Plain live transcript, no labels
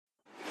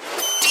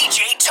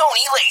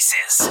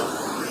TonyLACES.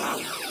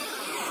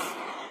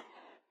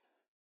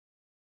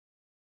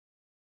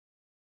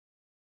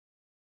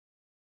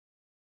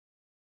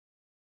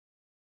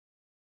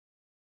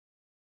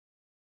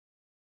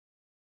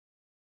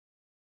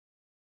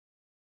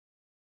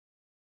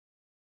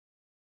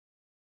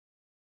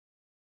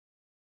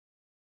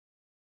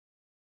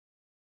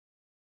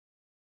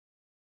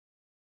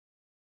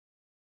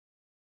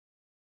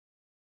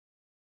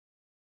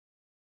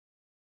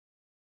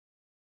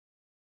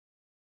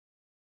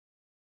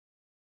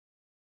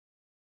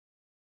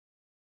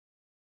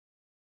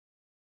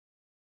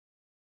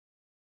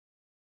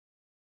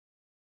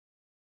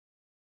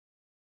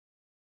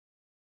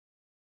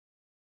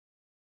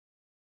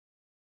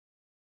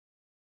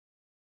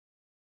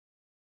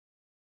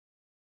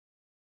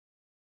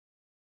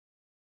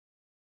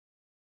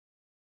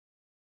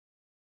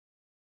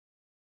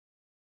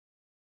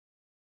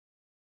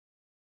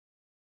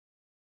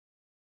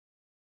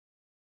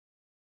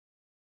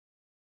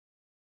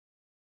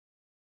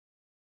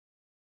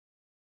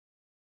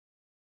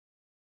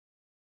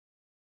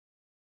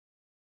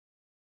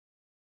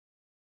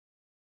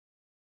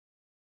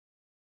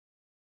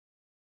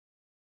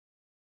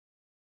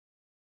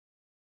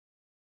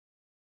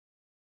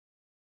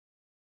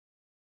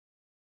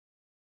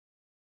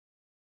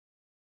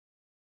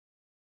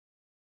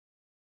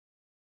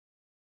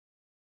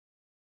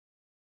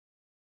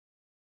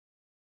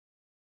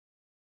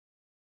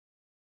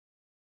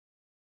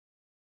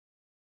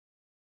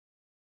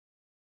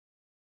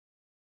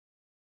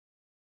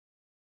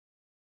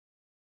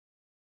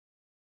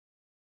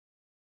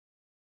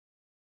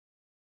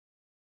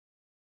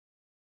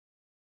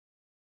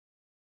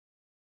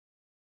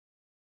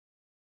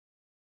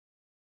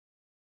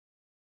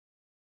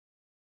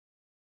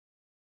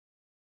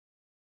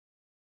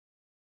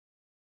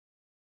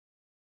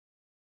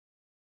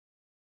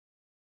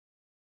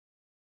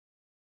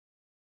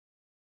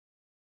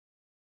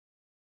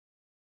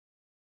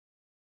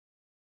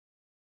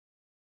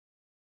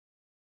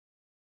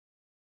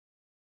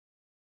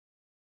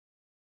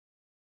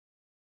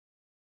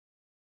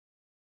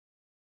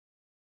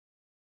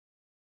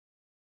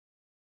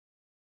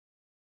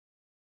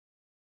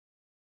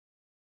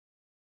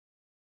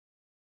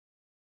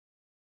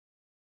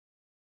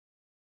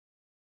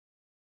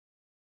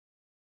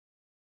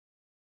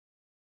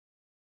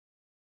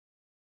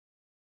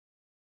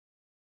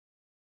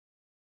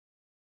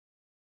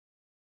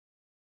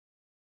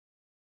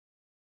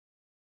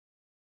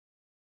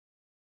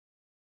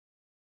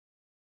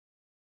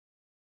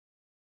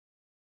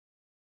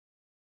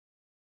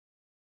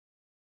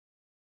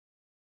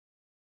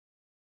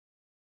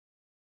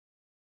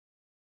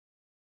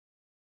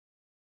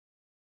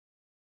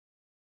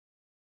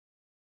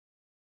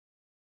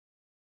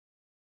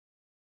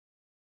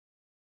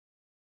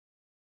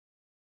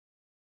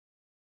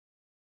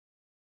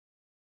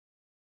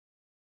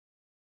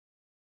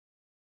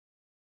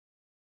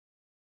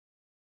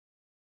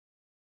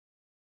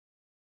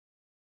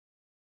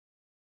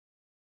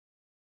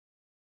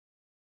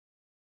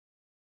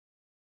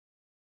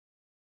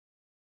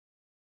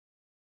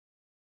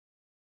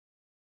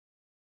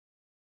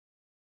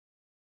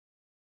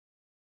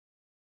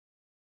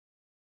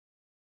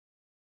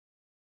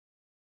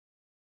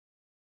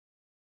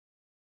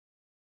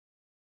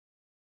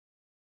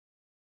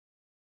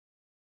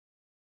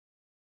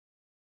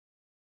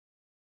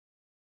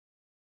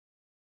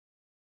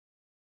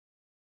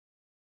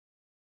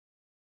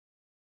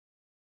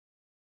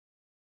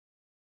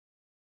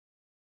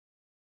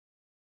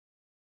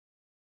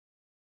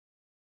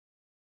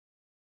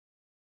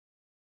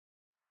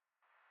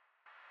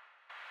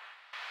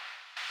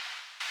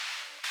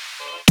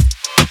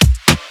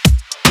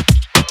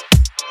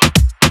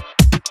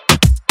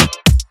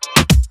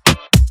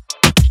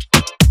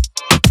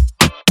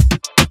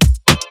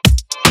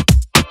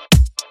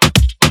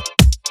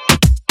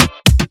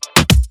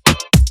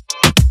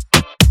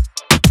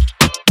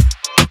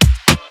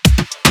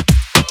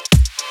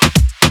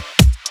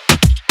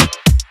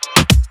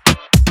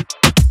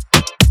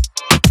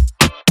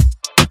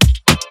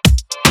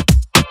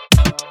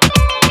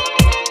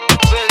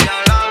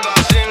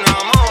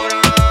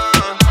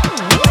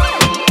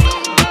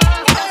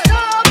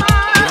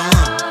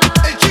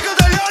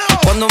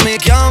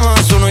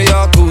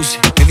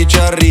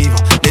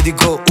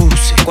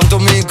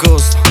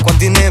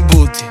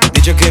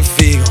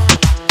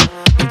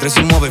 mentre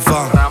si muove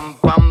fa pam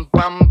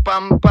pam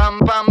pam pam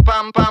pam pam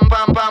pam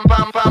pam pam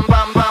pam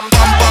pam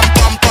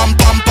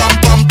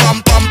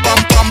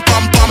pam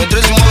pam pam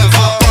mentre si muove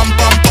fa pam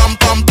pam pam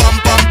pam pam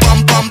pam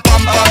pam pam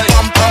pam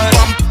pam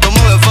pam lo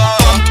muove fa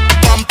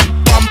pam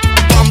pam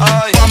pam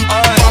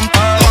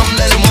pam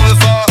lei lo muove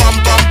fa pam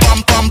pam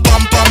pam pam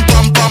pam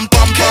pam pam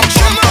pam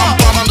pam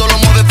quando lo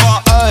muove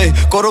fa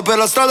corro per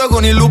la strada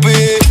con i lupi,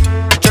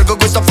 cerco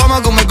questa fama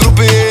come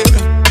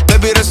gruppi.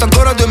 Baby resta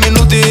ancora 2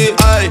 minuti,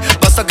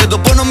 basta che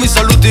dopo non mi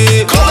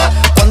saluti. Come?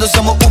 Quando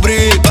siamo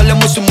ubri,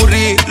 balliamo sui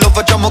muri, lo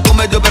facciamo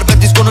come due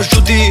perfetti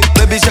sconosciuti.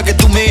 Baby sai che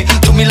tu mi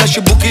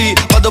lasci buchi,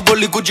 vado con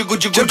li cuci.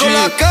 Cerco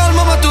la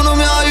calma ma tu non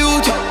mi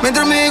aiuti,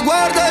 mentre mi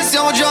guarda e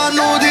siamo già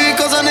nudi.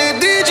 Cosa ne